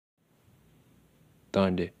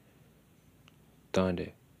Thunder,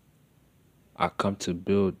 thunder. I come to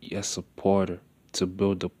build, yes, a porter, to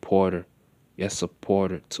build a porter, yes, a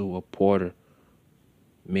porter to a porter,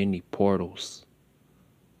 many portals.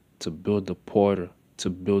 To build the porter, to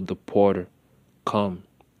build the porter, come,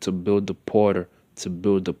 to build the porter, to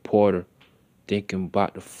build the porter, thinking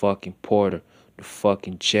about the fucking porter, the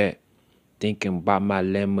fucking jet, thinking about my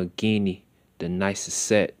Lamborghini, the nicest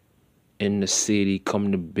set in the city,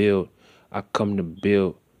 come to build, I come to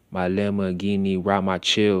build, my Lamborghini, ride my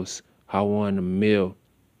chills, I want a meal,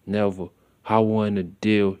 never, I want a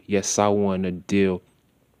deal, yes, I want a deal,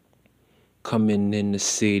 coming in the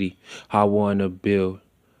city, I want to build.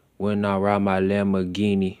 When I ride my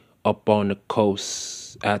Lamborghini up on the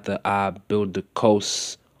coast, after I build the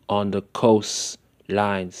coast on the coast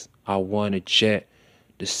lines, I want a jet,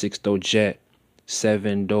 the 6-door jet,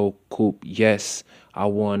 7-door coupe. Yes, I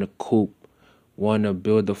want a coupe. Wanna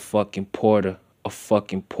build a fucking porter, a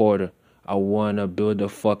fucking porter. I wanna build a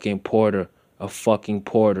fucking porter, a fucking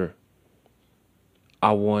porter.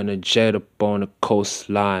 I want a jet up on the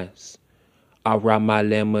coastlines. I ride my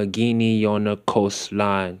Lamborghini on the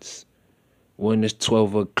coastlines. When it's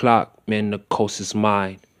 12 o'clock, man, the coast is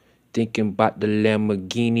mine. Thinking about the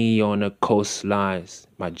Lamborghini on the coastlines.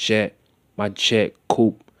 My jet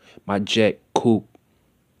coupe, my jet coupe.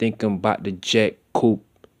 Thinking about the jet coupe,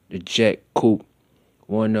 the jet coupe.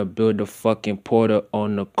 Wanna build a fucking porter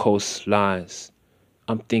on the coastlines.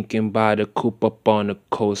 I'm thinking about the coupe up on the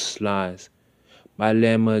coastlines. My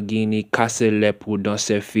Lamborghini casse-le pour dans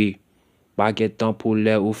ses filles. Baguette en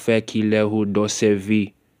poulet ou fait qu'il est ou dans ses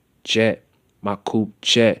vies. Jet, ma coupe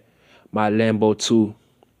jet, my Lambo too.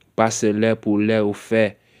 Passe-le pour les ou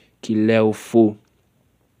fait qu'il est ou fou.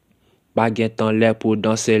 Baguette en lait pour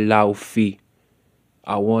danser là ou fille.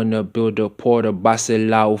 I wanna build a porter, basse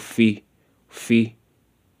là ou fille. Fille,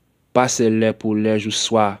 passe-le pour les jours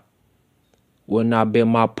soir. When I build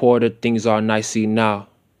my porter, things are nicey now.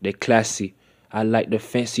 They classy. I like the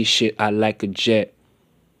fancy shit, I like a jet.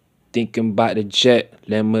 Thinking about the jet,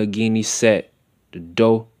 Lamborghini set. The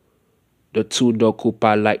dough, the 2-door coupe,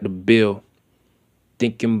 I like the bill.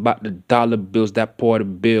 Thinking about the dollar bills, that porter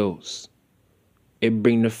bills. It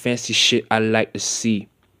bring the fancy shit I like to see.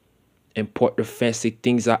 Import the fancy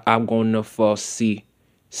things I'm gonna foresee.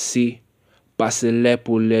 See, passe-le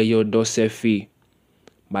pour les yo dans ses filles.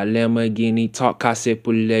 My Lamborghini talk casse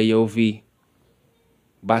pour les yo vie.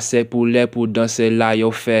 Basse pour les pour danser là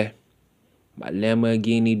yo fait. My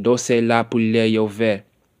Lamborghini danser là pour les yo fait.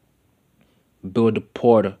 Build a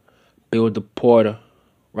porter, build a porter.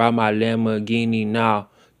 Ride my Lamborghini now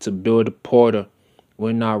to build a porter.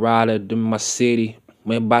 When I ride it in my city,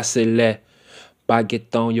 men basse-le.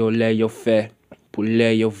 Baguette on yo lait yo fait, pour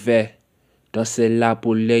les yo fait. Danser là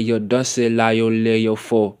pour les yo, danser là yo lait yo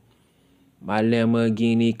faux. My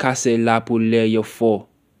Lamborghini casse là pour les yo faux.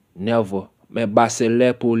 Never, men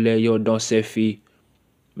basse-le pour les yo dans ses filles.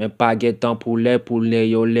 Men baguette en poulet pour les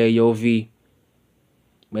yo vie.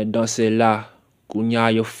 Men danser là,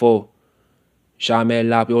 kounya yo faux. Jamais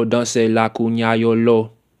là yo danser là, kounya yo lo.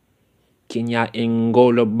 Kenya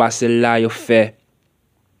Angola basse là yo fait.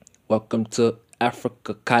 Welcome to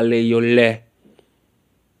Africa, Kale yo le.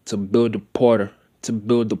 To build a porter, to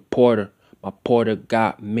build a porter. My porter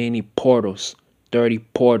got many portals, 30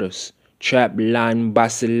 porters. Trap line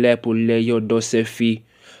basse-le pour les yo dans ses filles.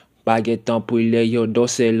 Baguette en pour les yo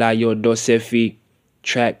danser là yo dans ses filles.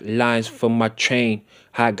 Track lines for my train,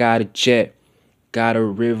 I got a jet. Got a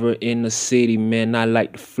river in the city, man, I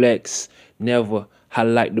like to flex. Never, I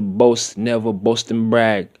like to boast, never boast and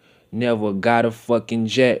brag. Never got a fucking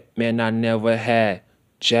jet, man, I never had.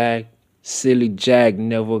 Jag, silly Jag,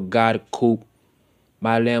 never got a coupe.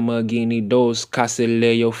 My Lamborghini dos,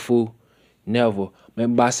 casse-le yo fou. Never,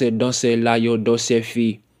 men basse danser là yo dans ses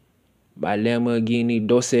filles. My Lamborghini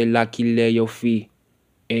danser là qu'il est yo fille.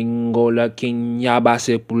 Angola, Kenya,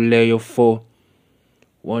 basse pour les yo faux.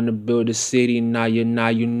 Wanna build a city, now you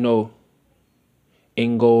know.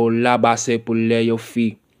 Angola, basse pour les yo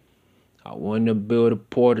fille. I wanna build a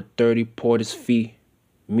porter, 30 porters fee.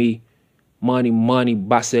 Me, money,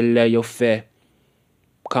 basse là yo fait.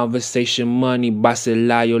 Conversation money, basse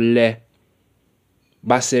là yo le.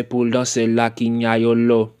 Basse pour danser là qu'il n'y a yo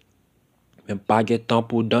lo. Men baguette en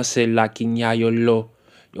pour danser là qu'il n'y a yo lo.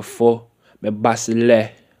 Yo faux, men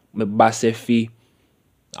basse fille.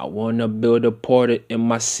 I wanna build a porter in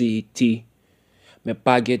my city. Men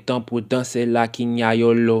baguette en pour danser là qu'il n'y a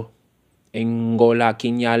yo lo. Angola,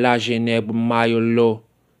 Kenya, la Genève, mayo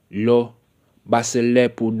lo. Basse-le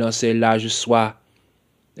pour danser là je sois.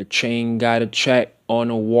 The train got a track on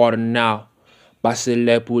the water now.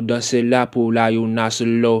 Basse-le pour danser là pour la yo nasse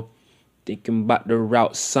lo. Thinking about the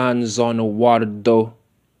route signs on the water, though.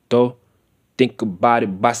 Think about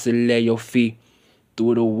it, basse lay your feet.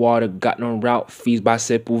 Through the water, got no route, fees,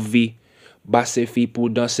 basse pour vie. Basse fi pour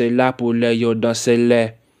danser là, pour lay yo danser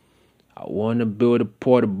là. I wanna build a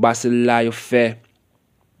porter, basse la yo fait.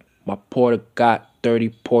 My porter got 30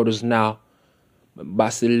 porters now.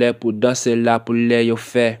 Basse lay pour danser là, pour lay yo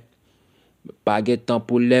fait. Pas de temps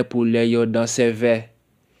pour lay yo danser vers.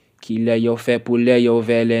 Qui lay yo fait pour lay yo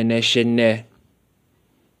vers les nechenet.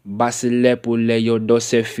 Basse lay pour lay yo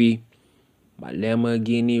danser fi. My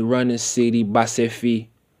Lamborghini running city, basse fi.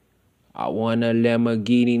 I want a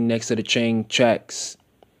Lamborghini next to the train tracks.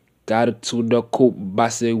 Got a two-door coupe,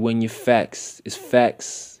 basse when you facts. It's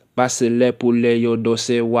facts. Basse lay pour lay yo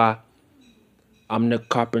danser wa. I'm the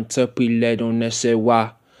carpenter, puis don't say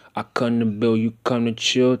why. I come to build, you come to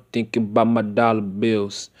chill, thinking about my dollar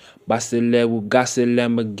bills. Basse lay with gasse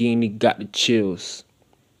Lamborghini, got the chills.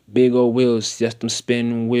 Big old wheels, yes, them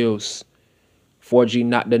spinning wheels. 4G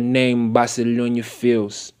not the name, Barcelona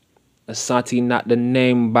feels. Asante not the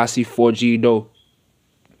name, Bassi 4G though.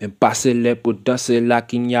 And Basse lay pour danser la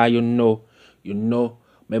quinya, you know.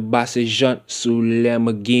 Me Basse jante sous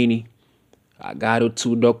Lamborghini. I got a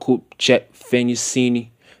two-door coupe, check, Venucini.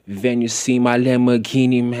 Then you see my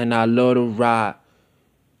Lamborghini, man, I love to ride.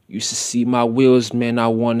 Used to see my wheels, man, I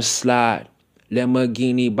wanna slide.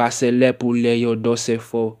 Lamborghini, Basse lay pour lay yo danser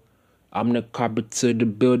fo. I'm the carpenter to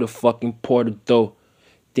build a fucking porter though.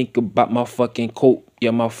 Think about my fucking coat,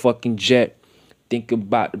 yeah, my fucking jet. Think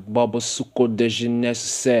about the bubble suco de jeunesse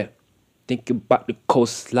set. Think about the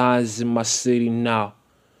coastlines in my city now.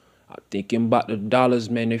 I'm thinking about the dollars,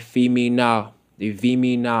 man, they feed me now. They feed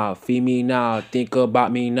me now, feed me now. Think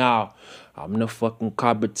about me now. I'm the fucking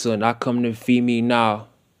carpenter and I come to feed me now.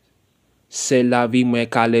 C'est la vie, moi,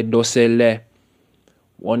 kale do se le.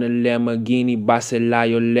 Want a Lamborghini, basse la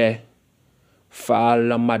yo le.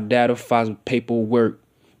 File on my data files with paperwork.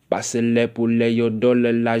 Basse le pour lay yo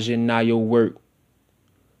dollar la jena yo work.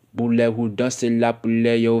 Boule who danse la pour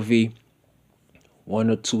lay yo vie. One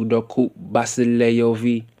or two-door coupe, basse lay yo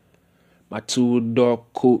vie. My two-door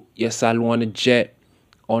coupe, yes, I want a jet.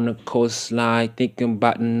 On the coastline, thinking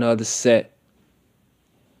about another set.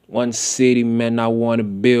 One city, man, I wanna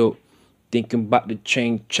build. Thinking about the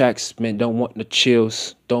train tracks, man, don't want the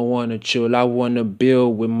chills. Don't wanna chill, I wanna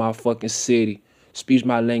build with my fucking city. Speak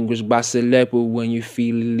my language, basse lepo when you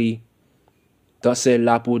feel it. Danse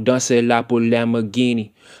la pour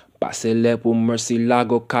Lamborghini. Basse lepo, Mercy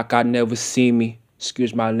Lago, caca never see me.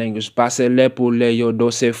 Excuse my language, basse lepo le yo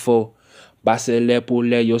dose fo. Basse lepo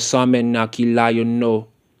le yo samen na ki la yo no.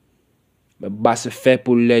 But basse fe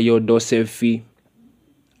pour le yo dose fi.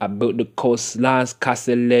 I built the coastlines, casse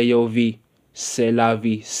le yo vi. C'est la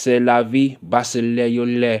vie, basse le yo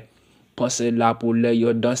le. Pense la pour le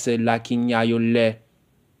yo danse la kinya yo le.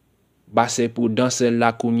 Basse pour danse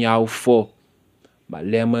la kunya yo fo. My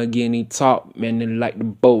Lamborghini talk, man, it like the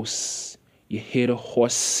boast. You hear the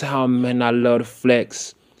horse sound, man, I love the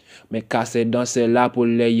flex. Me casse danse la pour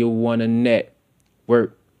le yo wanna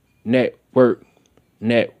network.